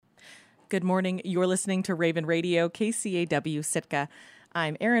Good morning. You're listening to Raven Radio, KCAW Sitka.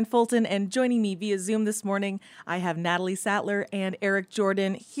 I'm Erin Fulton, and joining me via Zoom this morning, I have Natalie Sattler and Eric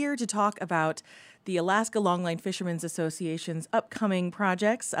Jordan here to talk about the Alaska Longline Fishermen's Association's upcoming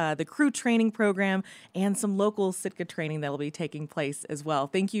projects, the crew training program, and some local Sitka training that will be taking place as well.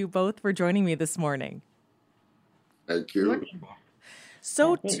 Thank you both for joining me this morning. Thank you.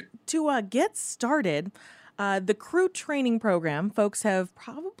 So to get started, the crew training program, folks have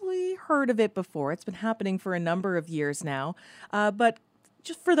probably heard of it before. It's been happening for a number of years now. But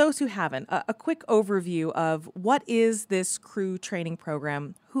just for those who haven't, a quick overview of what is this crew training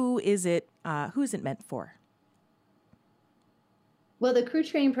program? Who is it meant for? Well, the crew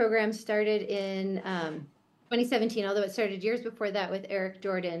training program started in 2017, although it started years before that with Eric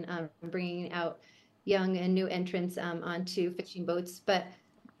Jordan, bringing out young and new entrants onto fishing boats. But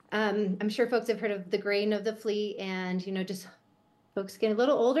I'm sure folks have heard of the graying of the fleet, and just folks getting a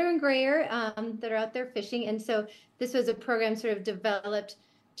little older and grayer that are out there fishing. And so this was a program sort of developed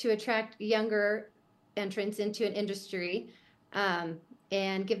to attract younger entrants into an industry,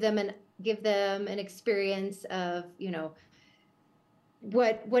 and give them an experience of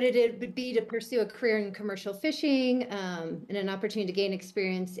what it would be to pursue a career in commercial fishing, and an opportunity to gain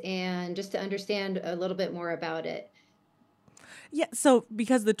experience and just to understand a little bit more about it. Yeah, so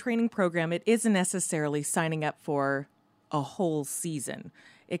because the training program, it isn't necessarily signing up for a whole season.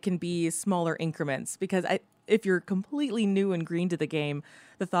 It can be smaller increments because if you're completely new and green to the game,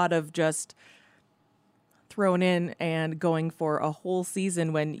 the thought of just thrown in and going for a whole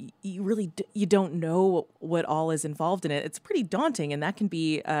season when you really you don't know what all is involved in it, it's pretty daunting, and that can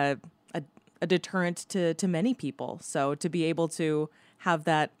be a deterrent to many people. So to be able to have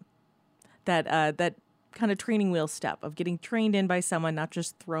that kind of training wheel step of getting trained in by someone, not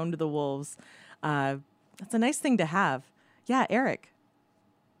just thrown to the wolves, that's a nice thing to have. Yeah, Eric.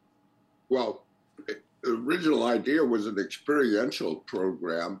 Well, the original idea was an experiential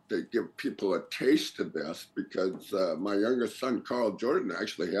program to give people a taste of this because my youngest son, Carl Jordan,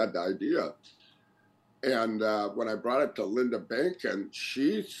 actually had the idea. And when I brought it to Linda Bankin,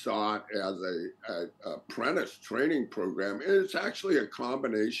 she saw it as a apprentice training program. It's actually a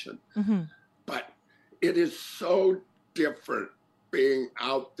combination. Mm-hmm. But it is so different being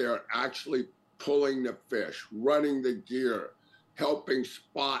out there actually pulling the fish, running the gear, helping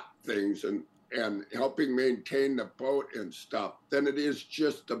spot things and helping maintain the boat and stuff than it is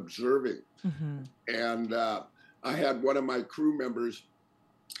just observing. Mm-hmm. And I had one of my crew members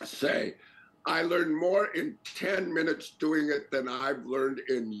say, I learned more in 10 minutes doing it than I've learned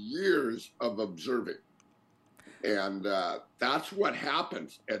in years of observing. And that's what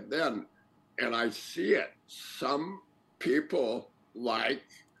happens. And I see it. Some people like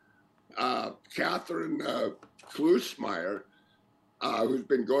Catherine Klusmeyer, who's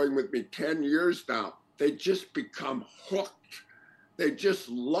been going with me 10 years now, they just become hooked. They just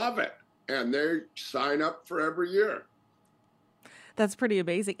love it. And they sign up for every year. That's pretty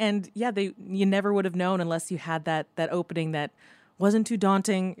amazing. And yeah, you never would have known unless you had that opening that wasn't too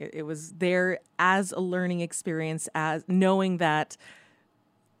daunting. It was there as a learning experience, as knowing that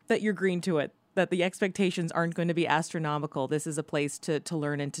you're green to it, that the expectations aren't going to be astronomical. This is a place to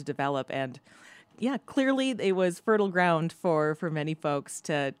learn and to develop. And yeah, clearly it was fertile ground for many folks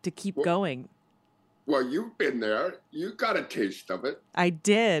to keep going. Well, you've been there. You got a taste of it. I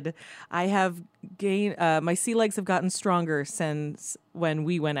did. I have gained, my sea legs have gotten stronger since when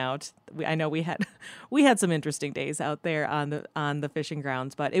we went out. I know we had some interesting days out there on the fishing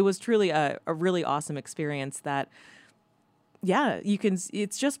grounds, but it was truly a really awesome experience that, yeah,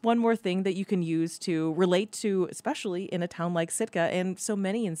 it's just one more thing that you can use to relate to, especially in a town like Sitka and so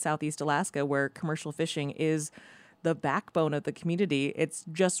many in Southeast Alaska where commercial fishing is the backbone of the community. It's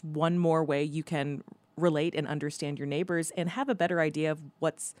just one more way you can relate and understand your neighbors and have a better idea of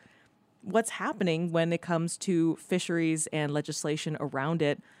what's happening when it comes to fisheries and legislation around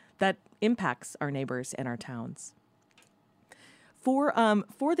it that impacts our neighbors and our towns. For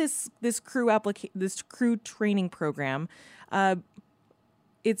this crew training program,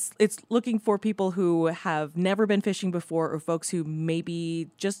 it's looking for people who have never been fishing before, or folks who maybe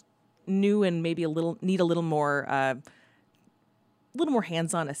just new and maybe need a little more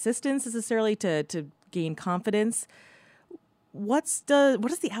hands-on assistance necessarily to gain confidence. What does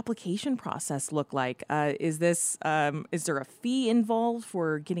the application process look like? Is there a fee involved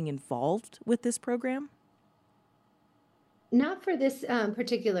for getting involved with this program? Not for this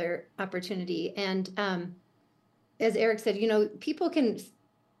particular opportunity. And as Eric said, people can,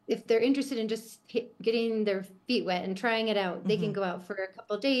 if they're interested in just getting their feet wet and trying it out, they can go out for a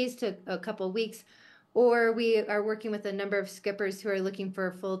couple of days to a couple of weeks, or we are working with a number of skippers who are looking for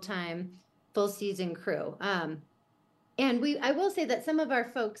a full-time, full-season crew. And I will say that some of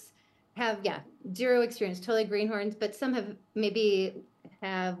our folks have, zero experience, totally greenhorns, but some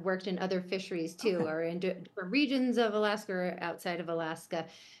have worked in other fisheries too, Okay. or in different regions of Alaska or outside of Alaska.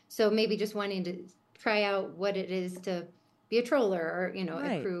 So maybe just wanting to try out what it is to be a troller or, a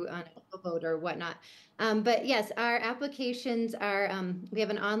Right. crew on a boat or whatnot. But yes, our applications are, we have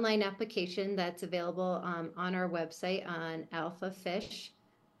an online application that's available on our website on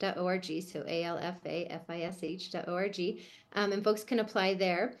alphafish.org, so alfafish.org, and folks can apply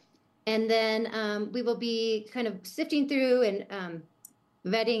there. And then we will be kind of sifting through and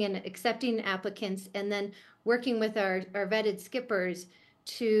vetting and accepting applicants, and then working with our vetted skippers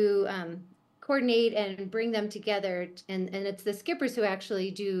to coordinate and bring them together. And it's the skippers who actually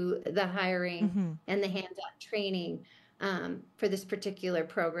do the hiring and the hands-on training for this particular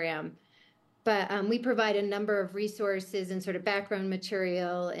program. But we provide a number of resources and sort of background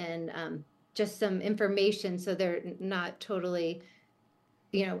material and just some information so they're not totally,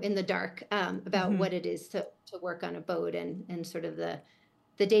 in the dark about what it is to work on a boat and sort of the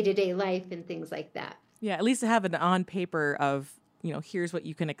day-to-day life and things like that. Yeah, at least to have it on paper of, here's what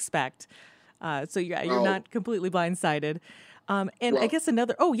you can expect. So you're not completely blindsided. I guess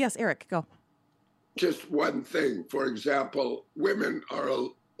oh, yes, Eric, go. Just one thing. For example, women are a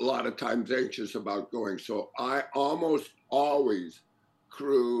lot of times anxious about going. So I almost always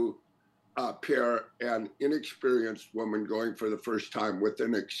crew pair an inexperienced woman going for the first time with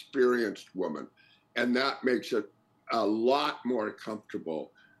an experienced woman. And that makes it a lot more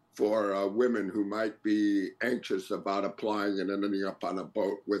comfortable for women who might be anxious about applying and ending up on a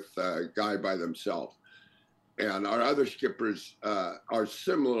boat with a guy by themselves. And our other skippers are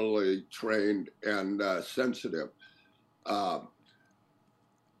similarly trained and sensitive.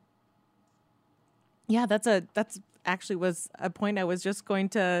 Yeah, that's actually was a point I was just going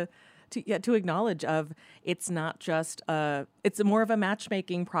to acknowledge. Of it's not just it's more of a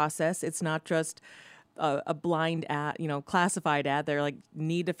matchmaking process. It's not just a blind ad, classified ad. They're like,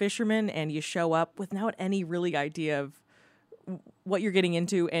 need a fisherman, and you show up without any really idea of what you're getting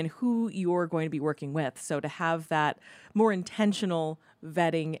into and who you're going to be working with. So to have that more intentional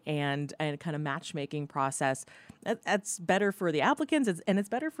vetting and kind of matchmaking process, that's better for the applicants, and it's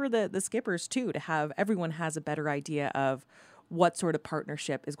better for the skippers too, to have everyone has a better idea of what sort of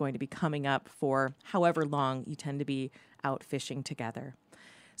partnership is going to be coming up for however long you tend to be out fishing together.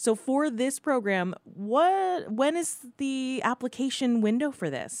 So for this program, when is the application window for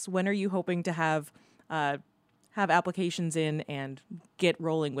this? When are you hoping to have applications in and get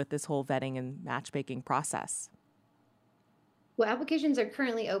rolling with this whole vetting and matchmaking process? Well, applications are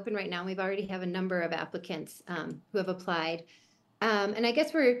currently open right now. We've already have a number of applicants who have applied. And I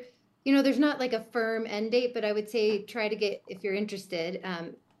guess we're, there's not like a firm end date, but I would say try to get, if you're interested,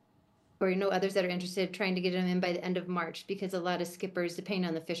 or others that are interested, trying to get them in by the end of March, because a lot of skippers, depending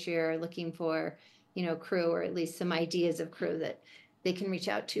on the fishery, are looking for, crew, or at least some ideas of crew that they can reach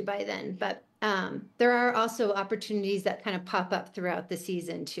out to by then. But there are also opportunities that kind of pop up throughout the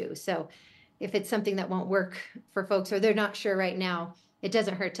season too. So if it's something that won't work for folks, or they're not sure right now, it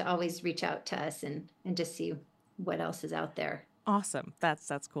doesn't hurt to always reach out to us and just see what else is out there. Awesome. That's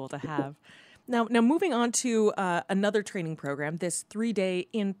cool to have. Now moving on to another training program, this 3-day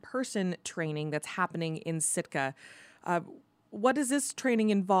in-person training that's happening in Sitka. What does this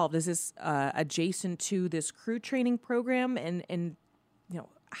training involve? Is this adjacent to this crew training program? And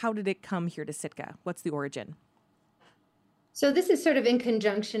how did it come here to Sitka? What's the origin? So this is sort of in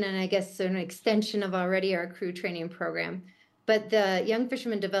conjunction, and I guess an extension of already our crew training program. But the Young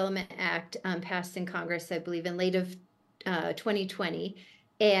Fisherman Development Act passed in Congress, I believe, in late of 2020.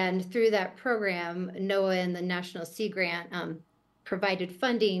 And through that program, NOAA and the National Sea Grant provided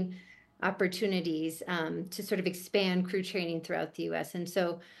funding opportunities to sort of expand crew training throughout the U.S. And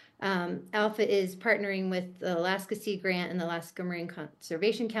so Alpha is partnering with the Alaska Sea Grant and the Alaska Marine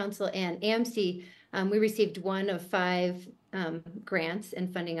Conservation Council and AMC. We received one of 5 grants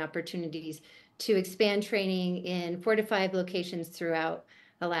and funding opportunities to expand training in 4 to 5 locations throughout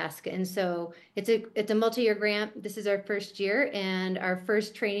Alaska. And so it's a multi-year grant. This is our first year, and our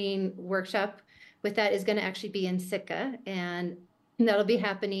first training workshop with that is going to actually be in Sitka, and that'll be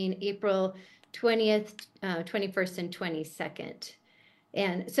happening April 20th, 21st, and 22nd.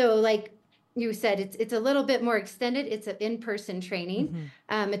 And so, like you said, it's a little bit more extended. It's an in-person training.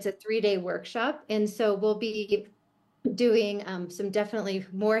 It's a 3-day workshop, and so we'll be doing some definitely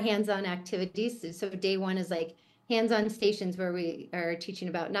more hands-on activities. So day 1 is like hands-on stations where we are teaching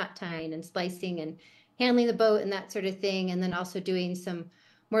about knot tying and splicing and handling the boat and that sort of thing, and then also doing some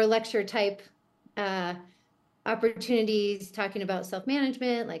more lecture type opportunities talking about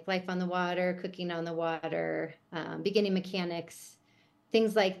self-management, like life on the water, cooking on the water, beginning mechanics,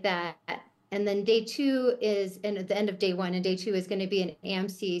 things like that. And then day two is, and at the end of day one and day two is going to be an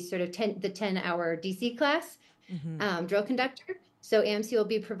AMC sort of the 10-hour DC class, drill conductor. So AMC will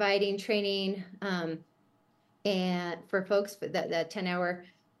be providing training and for folks for that 10-hour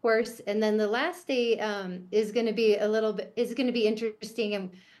course. And then the last day is going to be interesting and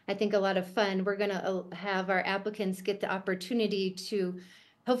I think a lot of fun. We're going to have our applicants get the opportunity to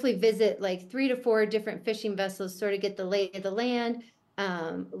hopefully visit like 3 to 4 different fishing vessels, sort of get the lay of the land,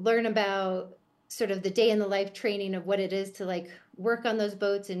 learn about sort of the day in the life training of what it is to like work on those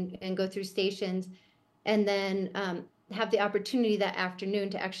boats and go through stations. And then have the opportunity that afternoon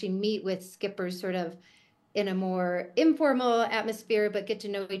to actually meet with skippers sort of in a more informal atmosphere, but get to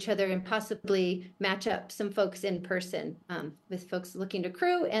know each other and possibly match up some folks in person with folks looking to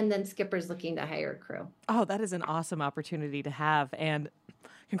crew and then skippers looking to hire a crew. Oh, that is an awesome opportunity to have. And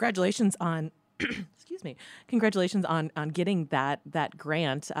congratulations on, excuse me, congratulations on getting that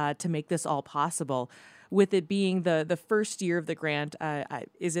grant to make this all possible. With it being the first year of the grant,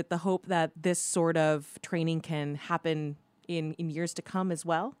 is it the hope that this sort of training can happen in years to come as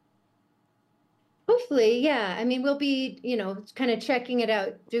well? Hopefully, yeah. I mean, we'll be, kind of checking it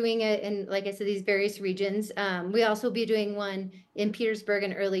out, doing it in, like I said, these various regions. We also will be doing one in Petersburg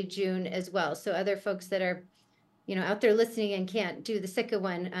in early June as well. So other folks that are, out there listening and can't do the Sitka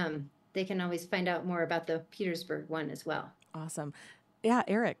one, they can always find out more about the Petersburg one as well. Awesome. Yeah,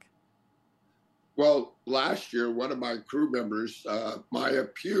 Eric. Well, last year, one of my crew members, Maya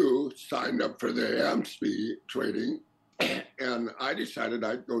Pugh, signed up for the AMSP training, and I decided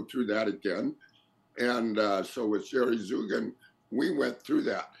I'd go through that again. And so with Jerry Zugan, we went through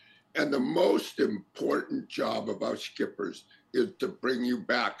that. And the most important job of our skippers is to bring you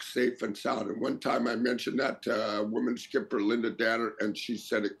back safe and sound. And one time I mentioned that to woman skipper, Linda Danner, and she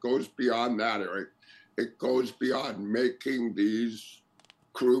said, it goes beyond that, Eric. It goes beyond making these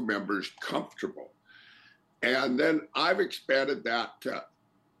crew members comfortable. And then I've expanded that to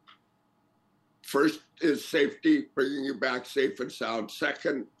first is safety, bringing you back safe and sound.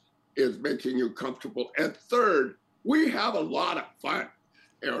 Second is making you comfortable. And third, we have a lot of fun,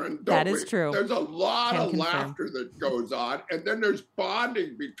 Aaron. That is true. There's a lot of laughter that goes on. And then there's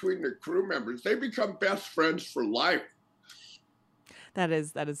bonding between the crew members. They become best friends for life. That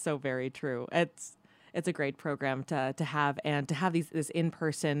is so very true. It's a great program to have, and to have this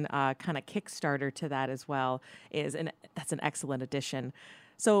in-person kind of Kickstarter to that as well that's an excellent addition.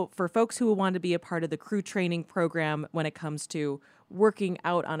 So for folks who want to be a part of the crew training program when it comes to working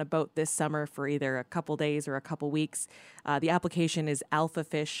out on a boat this summer for either a couple days or a couple weeks, the application is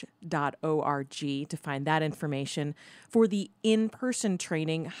alphafish.org to find that information. For the in-person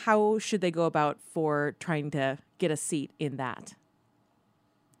training, how should they go about for trying to get a seat in that?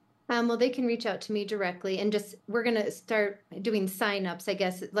 Well, they can reach out to me directly, and we're going to start doing signups, I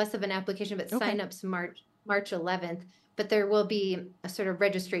guess, less of an application, but signups March 11th. But there will be a sort of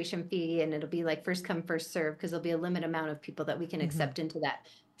registration fee, and it'll be like first come, first serve, because there'll be a limited amount of people that we can accept into that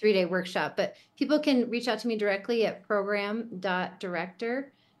 3-day workshop. But people can reach out to me directly at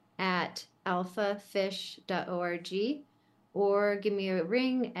program.director@alphafish.org, or give me a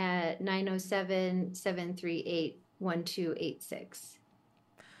ring at 907-738-1286.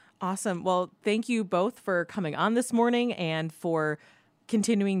 Awesome. Well, thank you both for coming on this morning and for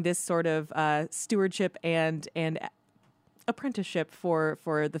continuing this sort of stewardship and apprenticeship for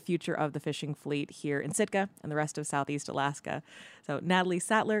the future of the fishing fleet here in Sitka and the rest of Southeast Alaska. So Natalie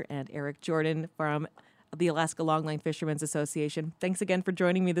Sattler and Eric Jordan from the Alaska Longline Fishermen's Association, thanks again for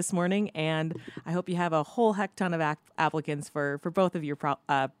joining me this morning, and I hope you have a whole heck ton of applicants for both of your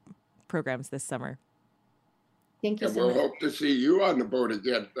programs this summer. Thank you so much. We'll much. hope to see you on the boat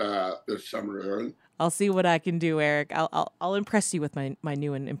again this summer, Aaron. I'll see what I can do, Eric. I'll impress you with my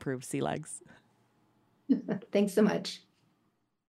new and improved sea legs. Thanks so much.